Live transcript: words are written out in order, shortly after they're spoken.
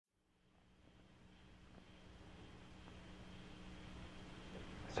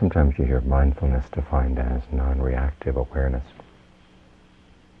Sometimes you hear mindfulness defined as non-reactive awareness.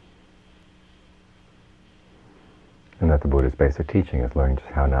 And that the Buddha's basic teaching is learning just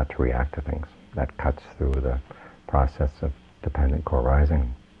how not to react to things. That cuts through the process of dependent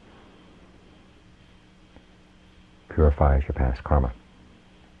co-arising, purifies your past karma.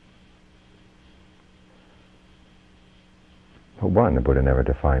 But one, the Buddha never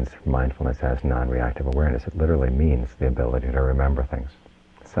defines mindfulness as non-reactive awareness. It literally means the ability to remember things.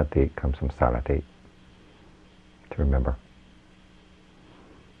 Sati comes from sarati, to remember.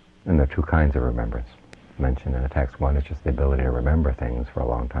 And there are two kinds of remembrance mentioned in the text. One is just the ability to remember things for a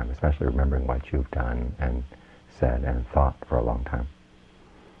long time, especially remembering what you've done and said and thought for a long time.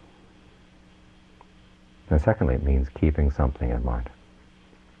 And secondly, it means keeping something in mind.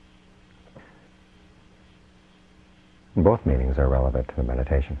 And both meanings are relevant to the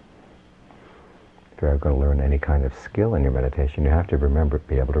meditation. If you're going to learn any kind of skill in your meditation, you have to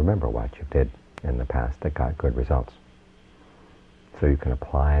be able to remember what you did in the past that got good results. So you can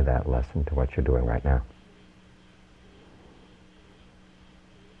apply that lesson to what you're doing right now.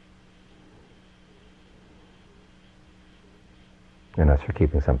 And that's for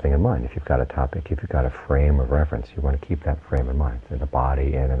keeping something in mind. If you've got a topic, if you've got a frame of reference, you want to keep that frame in mind. So the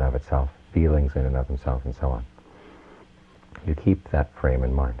body in and of itself, feelings in and of themselves, and so on. You keep that frame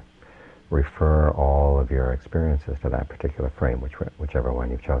in mind. Refer all of your experiences to that particular frame, whichever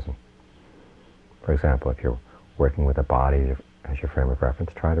one you've chosen. For example, if you're working with the body as your frame of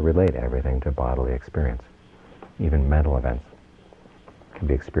reference, try to relate everything to bodily experience. Even mental events can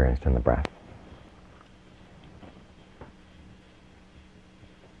be experienced in the breath.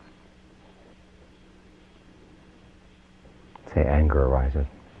 Say anger arises,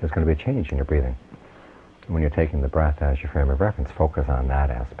 there's going to be a change in your breathing. And when you're taking the breath as your frame of reference, focus on that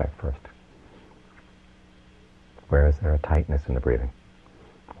aspect first. Where is there a tightness in the breathing?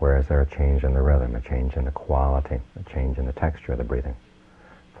 Where is there a change in the rhythm, a change in the quality, a change in the texture of the breathing?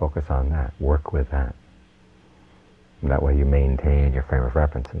 Focus on that. Work with that. And that way you maintain your frame of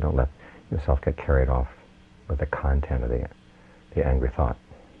reference and don't let yourself get carried off with the content of the angry thought.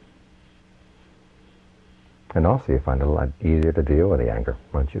 And also you find it a lot easier to deal with the anger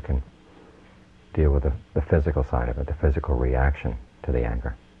once you can deal with the physical side of it, the physical reaction to the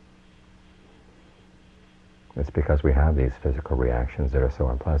anger. It's because we have these physical reactions that are so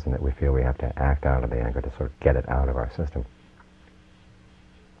unpleasant that we feel we have to act out of the anger to sort of get it out of our system.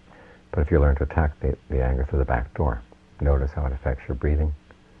 But if you learn to attack the anger through the back door, notice how it affects your breathing.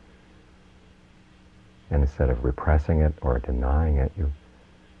 And instead of repressing it or denying it,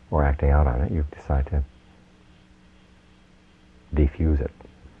 or acting out on it, you decide to defuse it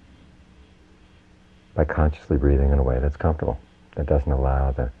by consciously breathing in a way that's comfortable, that doesn't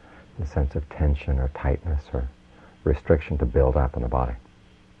allow the sense of tension or tightness or restriction to build up in the body.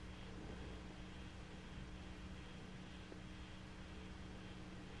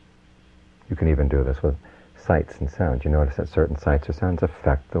 You can even do this with sights and sounds. You notice that certain sights or sounds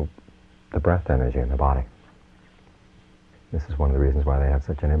affect the breath energy in the body. This is one of the reasons why they have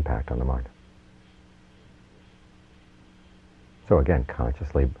such an impact on the mind. So again,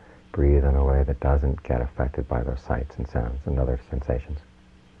 consciously breathe in a way that doesn't get affected by those sights and sounds and other sensations.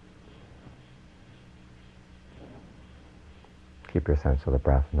 Keep your sense of the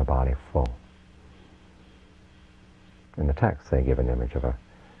breath and the body full. In the text, they give an image of a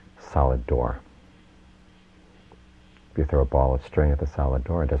solid door. If you throw a ball of string at the solid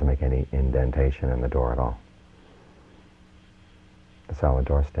door, it doesn't make any indentation in the door at all. The solid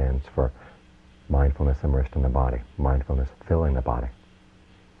door stands for mindfulness immersed in the body, mindfulness filling the body.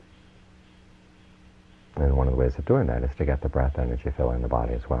 And one of the ways of doing that is to get the breath energy filling the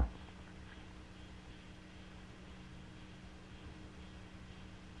body as well.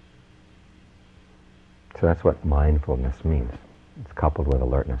 So that's what mindfulness means. It's coupled with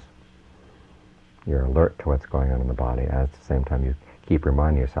alertness. You're alert to what's going on in the body. At the same time, you keep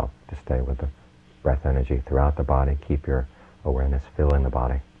reminding yourself to stay with the breath energy throughout the body. Keep your awareness filling the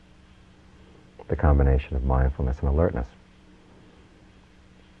body. The combination of mindfulness and alertness,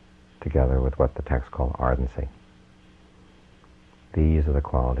 together with what the text calls ardency. These are the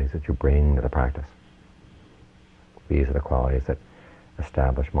qualities that you bring to the practice. These are the qualities that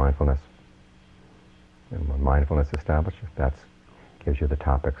establish mindfulness. And when mindfulness establishes, that gives you the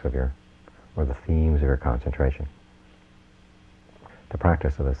topics of or the themes of your concentration. The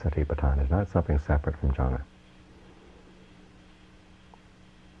practice of the satipatthana is not something separate from jhana.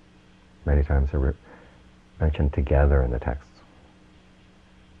 Many times they're mentioned together in the texts.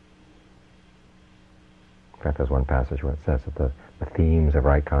 In fact, there's one passage where it says that the themes of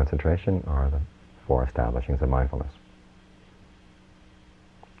right concentration are the 4 establishings of mindfulness.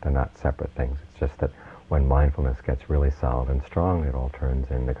 They're not separate things. It's just that when mindfulness gets really solid and strong, it all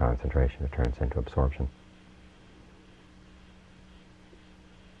turns into concentration. It turns into absorption.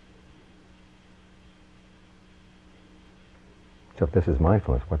 So if this is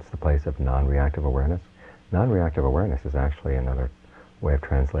mindfulness, what's the place of non-reactive awareness? Non-reactive awareness is actually another way of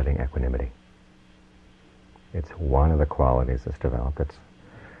translating equanimity. It's one of the qualities that's developed. It's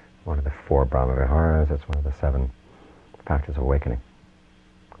one of the 4 Brahma Viharas. It's one of the 7 factors of awakening.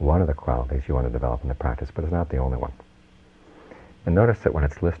 One of the qualities you want to develop in the practice, but it's not the only one. And notice that when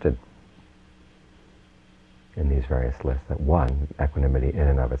it's listed in these various lists, that 1, equanimity in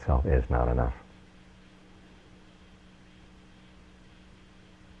and of itself is not enough.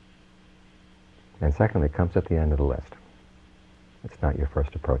 And secondly, it comes at the end of the list. It's not your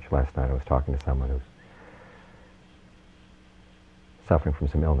first approach. Last night I was talking to someone who's suffering from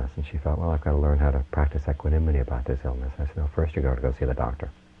some illness, and she felt, well, I've got to learn how to practice equanimity about this illness. I said, no, first you got to go see the doctor.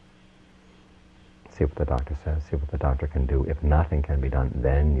 See what the doctor says, see what the doctor can do. If nothing can be done,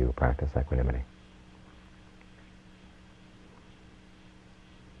 then you practice equanimity.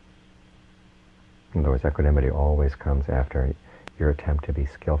 In other words, equanimity always comes after your attempt to be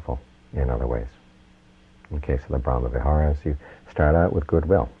skillful in other ways. In the case of the Brahma Viharas, you start out with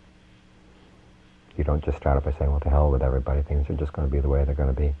goodwill. You don't just start up by saying, well, to hell with everybody, things are just going to be the way they're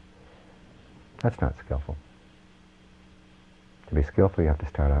going to be. That's not skillful. To be skillful, you have to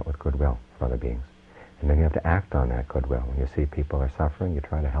start out with goodwill for other beings. And then you have to act on that goodwill. When you see people are suffering, you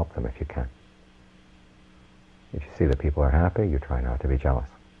try to help them if you can. If you see that people are happy, you try not to be jealous.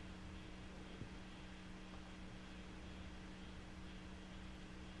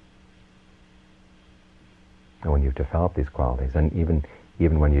 And when you've developed these qualities, and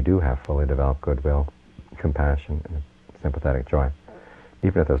even when you do have fully developed goodwill, compassion, and sympathetic joy,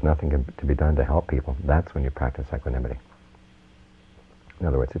 even if there's nothing to be done to help people, that's when you practice equanimity. In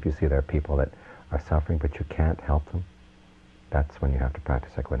other words, if you see there are people that are suffering but you can't help them, that's when you have to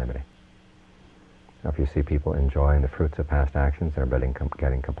practice equanimity. Now, if you see people enjoying the fruits of past actions, they're getting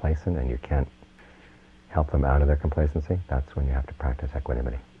complacent and you can't help them out of their complacency, that's when you have to practice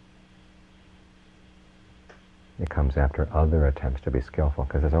equanimity. It comes after other attempts to be skillful,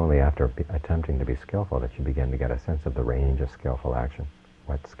 because it's only after attempting to be skillful that you begin to get a sense of the range of skillful action.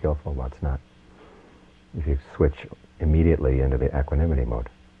 What's skillful, what's not. If you switch immediately into the equanimity mode,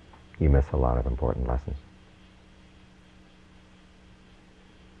 you miss a lot of important lessons.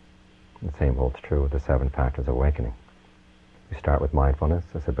 The same holds true with the 7 factors of awakening. You start with mindfulness,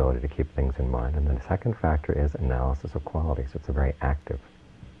 this ability to keep things in mind, and then the second factor is analysis of qualities. It's a very active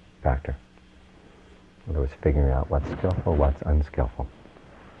factor. In other words, figuring out what's skillful, what's unskillful.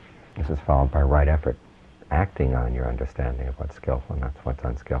 This is followed by right effort, acting on your understanding of what's skillful and that's what's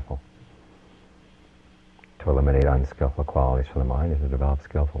unskillful. To eliminate unskillful qualities from the mind is to develop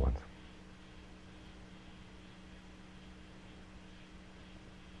skillful ones.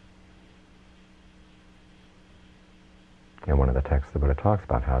 In one of the texts, the Buddha talks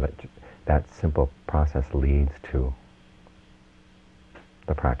about how that simple process leads to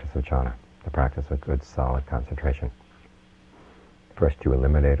the practice of jhana, the practice of good, solid concentration. First, you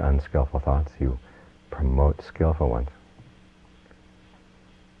eliminate unskillful thoughts. You promote skillful ones.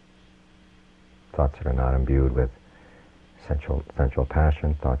 Thoughts that are not imbued with sensual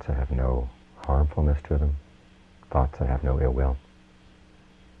passion, thoughts that have no harmfulness to them, thoughts that have no ill will.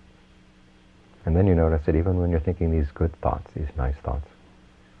 And then you notice that even when you're thinking these good thoughts, these nice thoughts,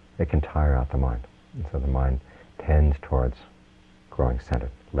 it can tire out the mind. And so the mind tends towards growing centered,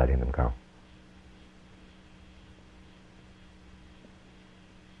 letting them go.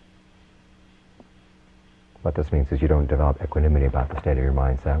 What this means is you don't develop equanimity about the state of your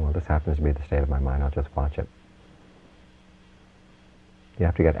mind, saying, well, this happens to be the state of my mind, I'll just watch it. You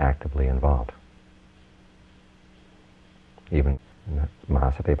have to get actively involved. Even in the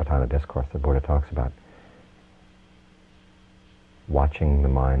Mahasatipatthana discourse, the Buddha talks about watching the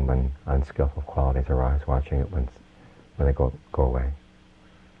mind when unskillful qualities arise, watching it when they go away,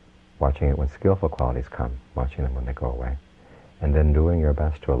 watching it when skillful qualities come, watching them when they go away, and then doing your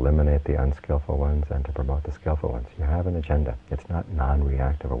best to eliminate the unskillful ones and to promote the skillful ones. You have an agenda. It's not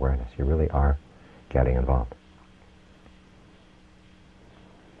non-reactive awareness. You really are getting involved.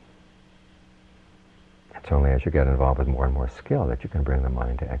 It's only as you get involved with more and more skill that you can bring the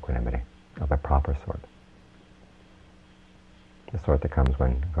mind to equanimity of a proper sort. The sort that comes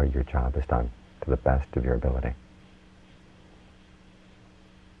when your job is done to the best of your ability.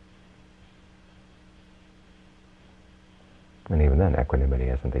 And even then, equanimity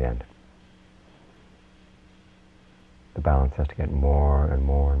isn't the end. The balance has to get more and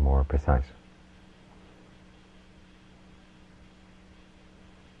more and more precise.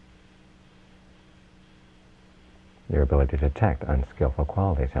 Your ability to detect unskillful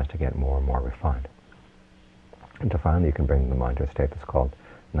qualities has to get more and more refined. Until finally you can bring the mind to a state that's called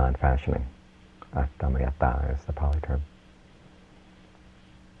non-fashioning. Dhamma is the Pali term.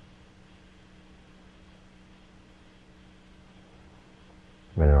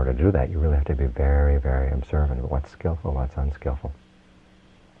 But in order to do that, you really have to be very, very observant of what's skillful, what's unskillful.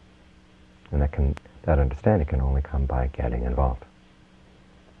 And that understanding can only come by getting involved.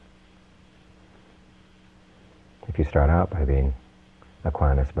 If you start out by being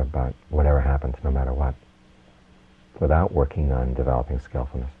equanimous about whatever happens, no matter what, without working on developing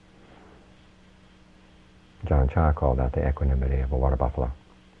skillfulness, John Cha called that the equanimity of a water buffalo.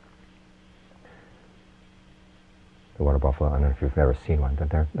 The water buffalo, I don't know if you've ever seen one, but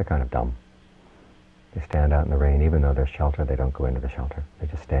they're kind of dumb. They stand out in the rain. Even though there's shelter, they don't go into the shelter. They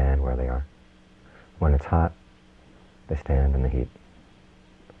just stand where they are. When it's hot, they stand in the heat.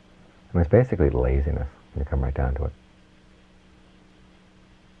 I mean, it's basically laziness when you come right down to it.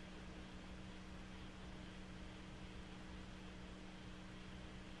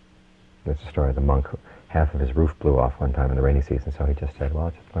 There's a story of the monk who half of his roof blew off one time in the rainy season, so he just said, well,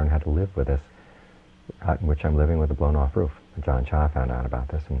 I'll just learn how to live with this hut in which I'm living with a blown-off roof. And John Cha found out about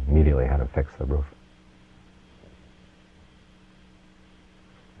this and immediately had him fix the roof.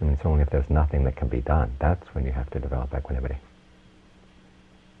 I mean, it's only if there's nothing that can be done, that's when you have to develop equanimity.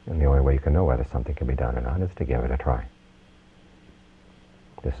 And the only way you can know whether something can be done or not is to give it a try.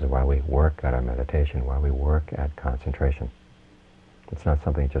 This is why we work at our meditation, why we work at concentration. It's not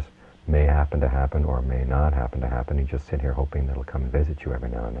something that just may happen to happen or may not happen to happen. You just sit here hoping that it'll come and visit you every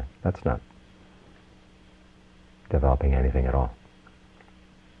now and then. That's not developing anything at all.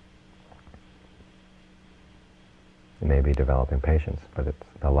 It may be developing patience, but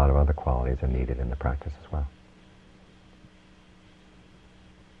a lot of other qualities are needed in the practice as well.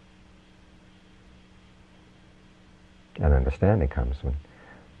 And understanding comes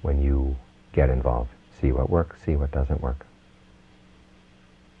when you get involved. See what works, see what doesn't work.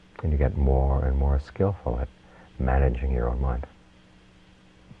 And you get more and more skillful at managing your own mind.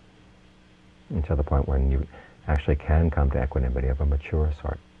 Until the point when you actually can come to equanimity of a mature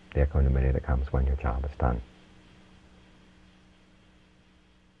sort, the equanimity that comes when your job is done.